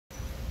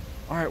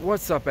Alright,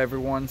 what's up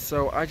everyone?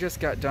 So I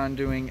just got done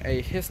doing a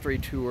history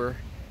tour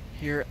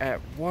here at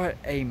what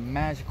a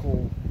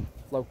magical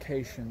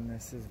location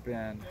this has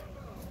been.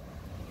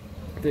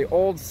 The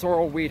old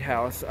Sorrel Weed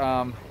House.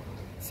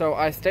 So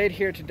I stayed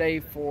here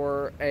today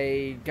for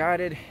a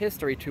guided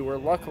history tour.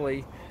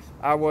 Luckily,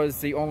 I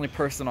was the only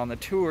person on the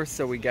tour,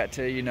 so we got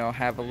to,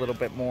 have a little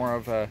bit more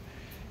of a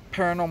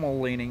paranormal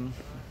leaning.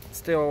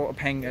 Still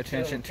paying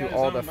attention to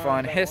all the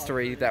fun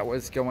history that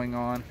was going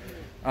on.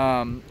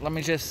 Let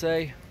me just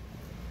say,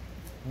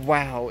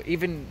 wow,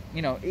 even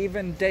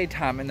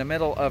daytime in the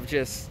middle of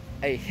just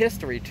a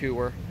history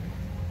tour,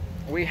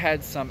 we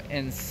had some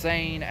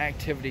insane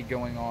activity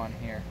going on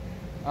here.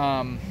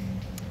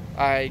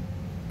 I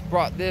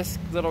brought this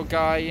little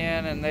guy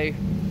in and they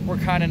were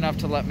kind enough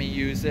to let me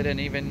use it and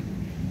even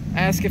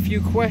ask a few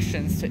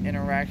questions to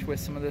interact with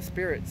some of the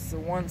spirits. The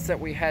ones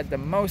that we had the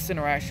most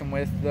interaction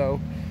with,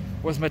 though,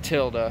 was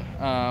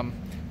Matilda.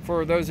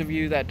 For those of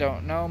you that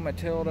don't know,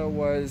 Matilda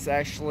was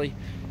actually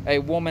a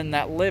woman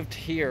that lived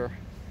here.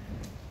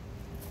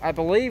 I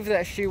believe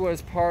that she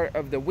was part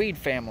of the Weed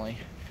family,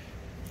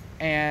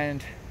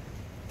 and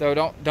though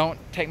don't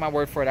take my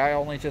word for it, I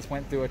only just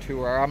went through a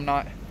tour.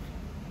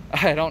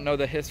 I don't know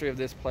the history of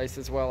this place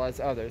as well as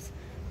others,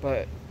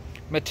 but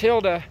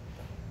Matilda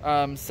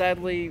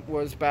sadly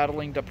was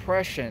battling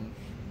depression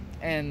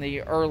in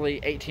the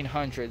early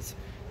 1800s.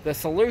 The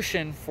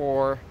solution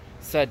for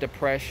said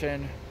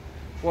depression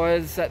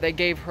was that they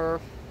gave her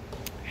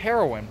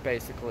heroin,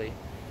 basically,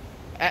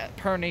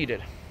 per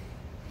needed.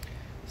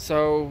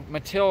 So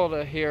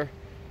Matilda here,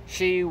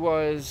 she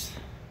was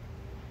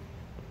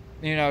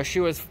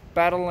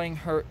battling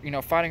her,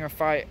 fighting her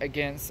fight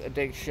against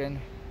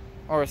addiction,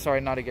 or sorry,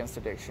 not against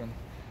addiction.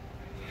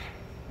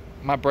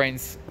 My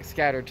brain's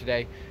scattered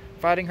today.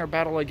 Fighting her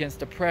battle against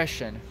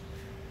depression.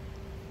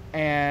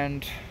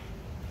 And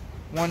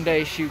one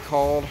day she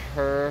called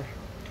her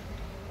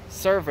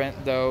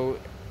servant, though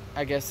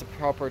I guess the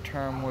proper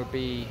term would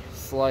be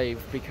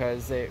slave,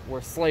 because they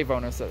were slave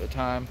owners at the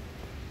time.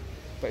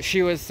 But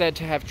she was said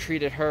to have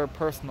treated her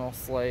personal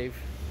slave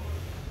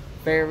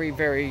very,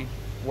 very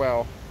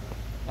well.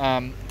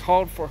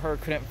 Called for her,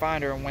 couldn't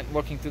find her, and went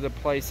looking through the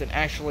place and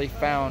actually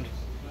found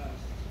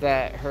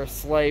that her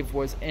slave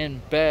was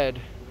in bed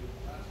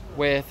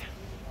with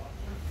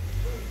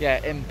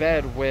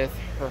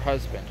her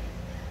husband.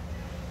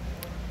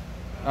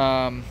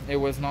 It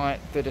was not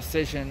the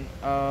decision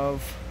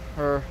of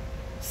her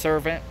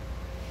servant.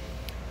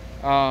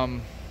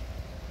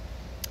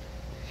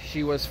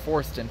 She was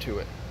forced into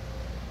it.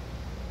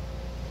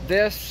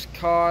 This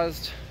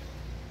caused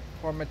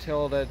poor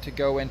Matilda to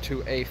go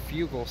into a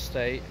fugal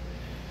state,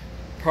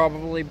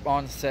 probably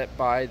onset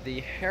by the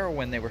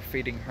heroin they were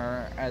feeding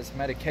her as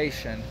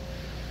medication.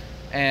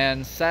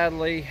 And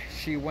sadly,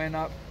 she went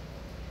up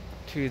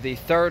to the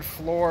 3rd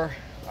floor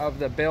of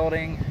the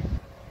building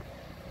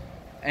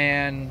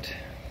and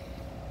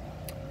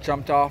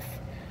jumped off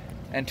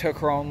and took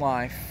her own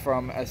life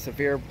from a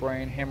severe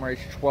brain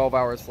hemorrhage 12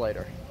 hours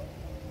later.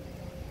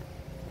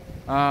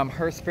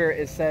 Her spirit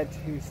is said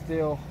to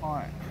still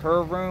haunt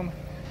her room.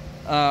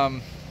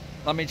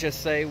 Let me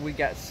just say, we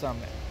got some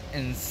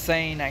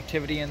insane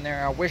activity in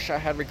there. I wish I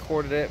had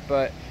recorded it,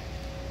 but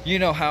you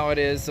know how it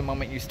is. The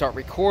moment you start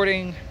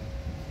recording,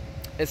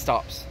 it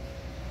stops.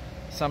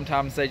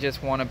 Sometimes they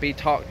just want to be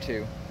talked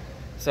to.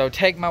 So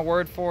take my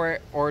word for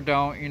it or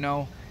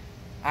don't.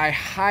 I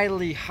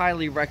highly,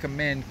 highly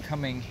recommend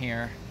coming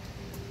here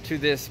to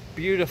this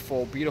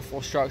beautiful,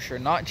 beautiful structure.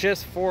 Not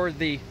just for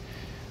the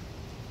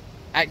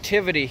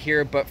activity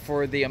here, but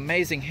for the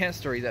amazing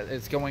history that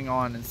is going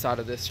on inside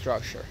of this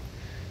structure.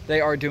 They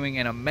are doing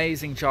an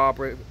amazing job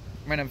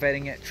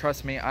renovating it.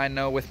 Trust me, I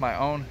know with my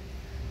own,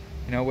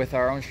 with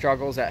our own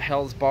struggles at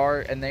Hell's Bar,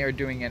 and they are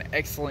doing an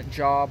excellent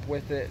job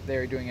with it. They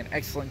are doing an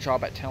excellent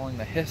job at telling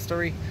the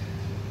history.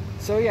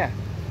 So yeah,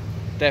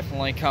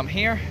 definitely come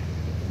here.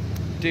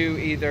 Do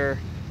either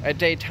a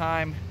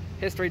daytime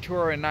history tour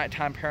or a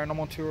nighttime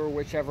paranormal tour,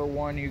 whichever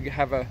one you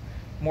have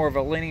more of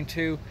a leaning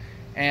to,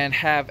 and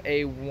have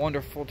a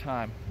wonderful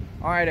time.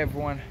 Alright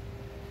everyone,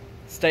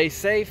 stay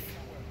safe,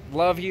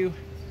 love you,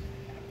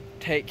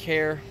 take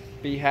care,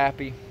 be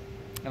happy,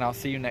 and I'll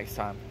see you next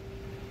time.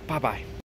 Bye bye.